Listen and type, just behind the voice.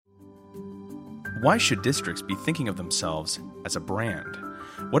Why should districts be thinking of themselves as a brand?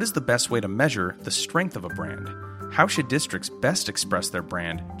 What is the best way to measure the strength of a brand? How should districts best express their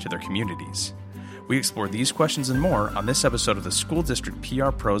brand to their communities? We explore these questions and more on this episode of the School District PR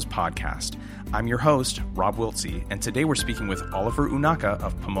Pros podcast. I'm your host, Rob Wiltsey, and today we're speaking with Oliver Unaka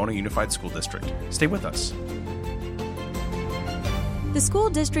of Pomona Unified School District. Stay with us. The School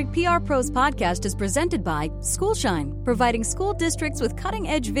District PR Pros podcast is presented by Schoolshine, providing school districts with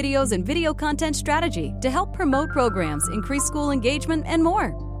cutting-edge videos and video content strategy to help promote programs, increase school engagement, and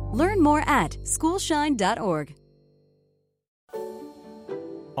more. Learn more at schoolshine.org.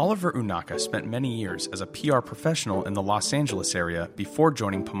 Oliver Unaka spent many years as a PR professional in the Los Angeles area before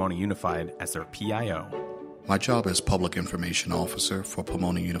joining Pomona Unified as their PIO. My job as Public Information Officer for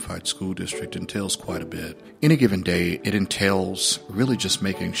Pomona Unified School District entails quite a bit. Any given day, it entails really just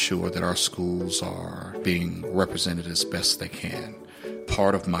making sure that our schools are being represented as best they can.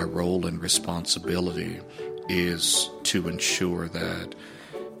 Part of my role and responsibility is to ensure that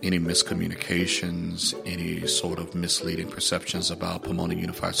any miscommunications, any sort of misleading perceptions about Pomona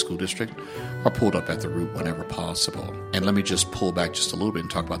Unified School District are pulled up at the root whenever possible. And let me just pull back just a little bit and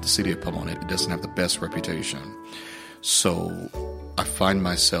talk about the city of Pomona. It doesn't have the best reputation. So I find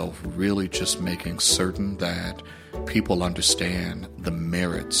myself really just making certain that people understand the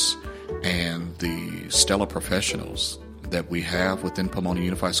merits and the stellar professionals that we have within Pomona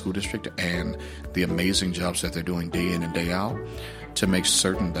Unified School District and the amazing jobs that they're doing day in and day out, to make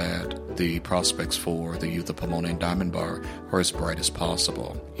certain that the prospects for the youth of Pomona and Diamond Bar are as bright as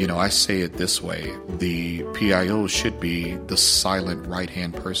possible. You know, I say it this way: the PIO should be the silent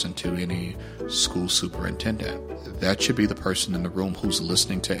right-hand person to any school superintendent. That should be the person in the room who's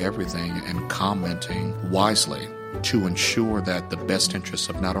listening to everything and commenting wisely to ensure that the best interests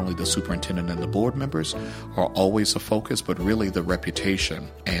of not only the superintendent and the board members are always a focus, but really the reputation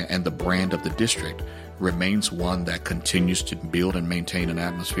and the brand of the district remains one that continues to build and maintain an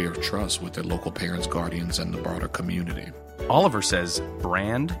atmosphere of trust with their local parents, guardians, and the broader community. Oliver says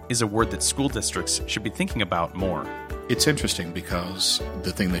brand is a word that school districts should be thinking about more. It's interesting because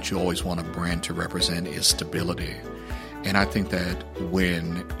the thing that you always want a brand to represent is stability. And I think that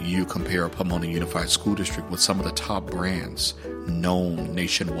when you compare Pomona Unified School District with some of the top brands known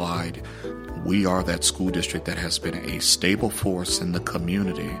nationwide, we are that school district that has been a stable force in the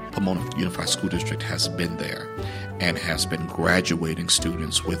community. Pomona Unified School District has been there and has been graduating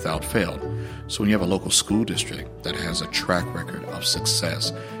students without fail. So when you have a local school district that has a track record of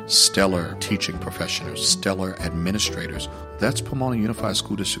success, stellar teaching professionals, stellar administrators, that's Pomona Unified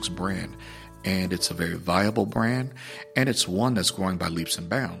School District's brand. And it's a very viable brand, and it's one that's growing by leaps and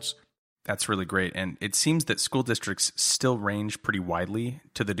bounds. That's really great. And it seems that school districts still range pretty widely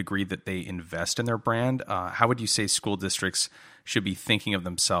to the degree that they invest in their brand. How would you say school districts should be thinking of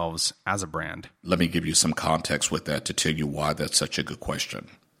themselves as a brand? Let me give you some context with that to tell you why that's such a good question.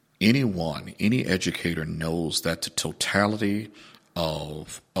 Any educator knows that the totality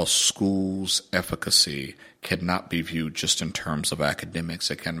of a school's efficacy cannot be viewed just in terms of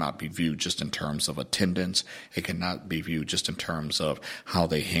academics. It cannot be viewed just in terms of attendance. It cannot be viewed just in terms of how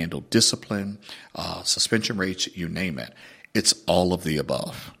they handle discipline, suspension rates, you name it. It's all of the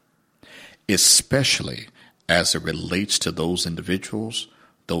above, especially as it relates to those individuals,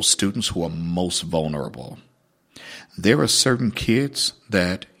 those students who are most vulnerable. There are certain kids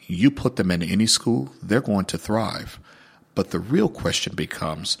that you put them in any school, they're going to thrive. But the real question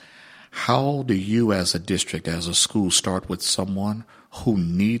becomes, how do you as a district, as a school, start with someone who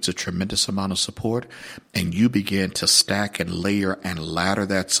needs a tremendous amount of support, and you begin to stack and layer and ladder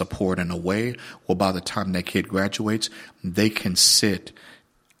that support in a way where by the time that kid graduates, they can sit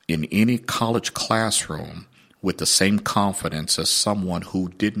in any college classroom with the same confidence as someone who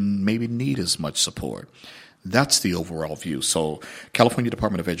didn't maybe need as much support. That's the overall view. So California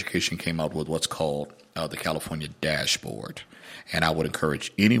Department of Education came out with what's called the California Dashboard. And I would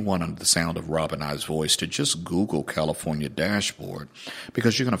encourage anyone under the sound of Rob and I's voice to just Google California Dashboard,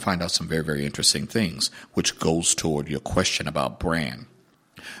 because you're going to find out some very, very interesting things, which goes toward your question about brand.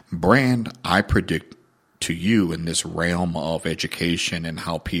 Brand, I predict to you in this realm of education and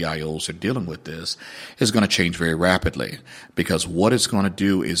how PIOs are dealing with this, is going to change very rapidly, because what it's going to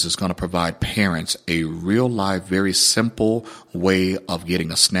do is it's going to provide parents a real life, very simple way of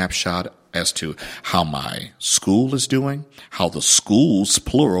getting a snapshot as to how my school is doing, how the schools,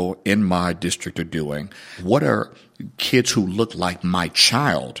 plural, in my district are doing, what are kids who look like my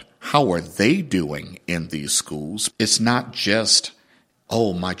child, how are they doing in these schools. It's not just,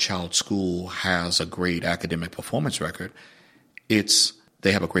 oh, my child's school has a great academic performance record. It's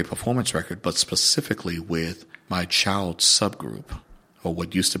they have a great performance record, but specifically with my child's subgroup. or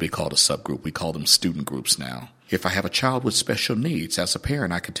what used to be called a subgroup. We call them student groups now. If I have a child with special needs, as a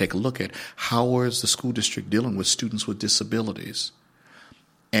parent, I can take a look at how is the school district dealing with students with disabilities,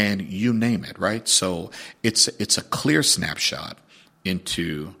 and you name it, right? So it's a clear snapshot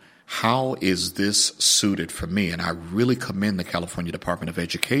into how is this suited for me. And I really commend the California Department of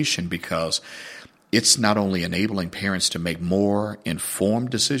Education, because it's not only enabling parents to make more informed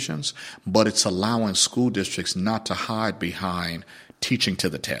decisions, but it's allowing school districts not to hide behind teaching to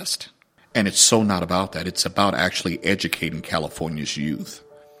the test. And it's so not about that. It's about actually educating California's youth.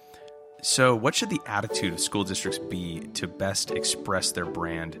 So what should the attitude of school districts be to best express their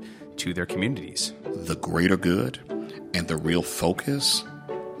brand to their communities? The greater good and the real focus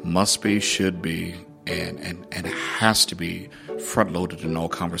must be, should be, and has to be front-loaded in all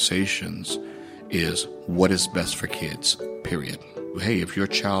conversations is what is best for kids, period. Hey, if your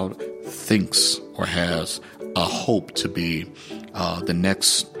child thinks or has a hope to be the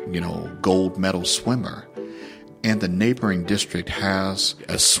next, gold medal swimmer, and the neighboring district has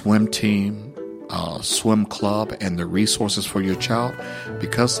a swim team, swim club, and the resources for your child,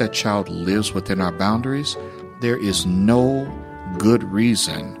 because that child lives within our boundaries, there is no good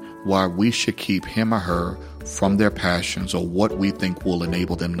reason why we should keep him or her from their passions or what we think will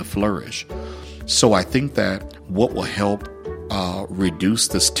enable them to flourish. So I think that what will help reduce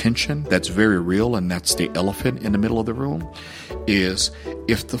this tension that's very real, and that's the elephant in the middle of the room, is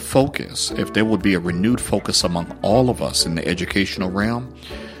if there would be a renewed focus among all of us in the educational realm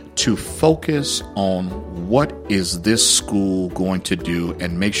to focus on what is this school going to do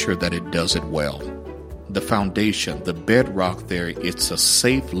and make sure that it does it well. The foundation, the bedrock there, it's a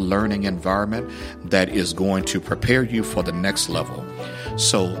safe learning environment that is going to prepare you for the next level.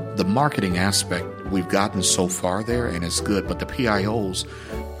 So the marketing aspect, we've gotten so far there and it's good, but the PIOs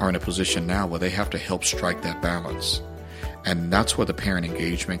are in a position now where they have to help strike that balance. And that's where the parent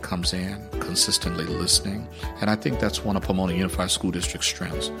engagement comes in, consistently listening. And I think that's one of Pomona Unified School District's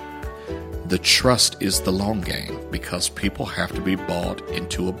strengths. The trust is the long game, because people have to be bought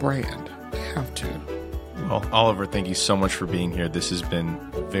into a brand. They have to. Well, Oliver, thank you so much for being here. This has been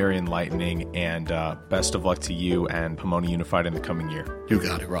very enlightening, and best of luck to you and Pomona Unified in the coming year. You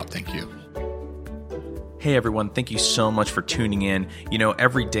got it, Rob. Thank you. Hey everyone, thank you so much for tuning in.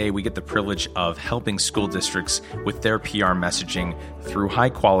 Every day we get the privilege of helping school districts with their PR messaging through high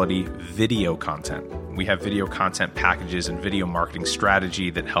quality video content. We have video content packages and video marketing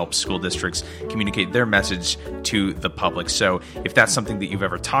strategy that helps school districts communicate their message to the public. So if that's something that you've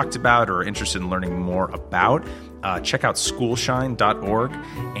ever talked about or are interested in learning more about, check out schoolshine.org,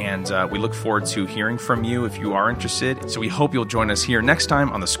 and we look forward to hearing from you if you are interested. So we hope you'll join us here next time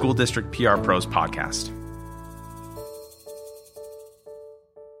on the School District PR Pros podcast.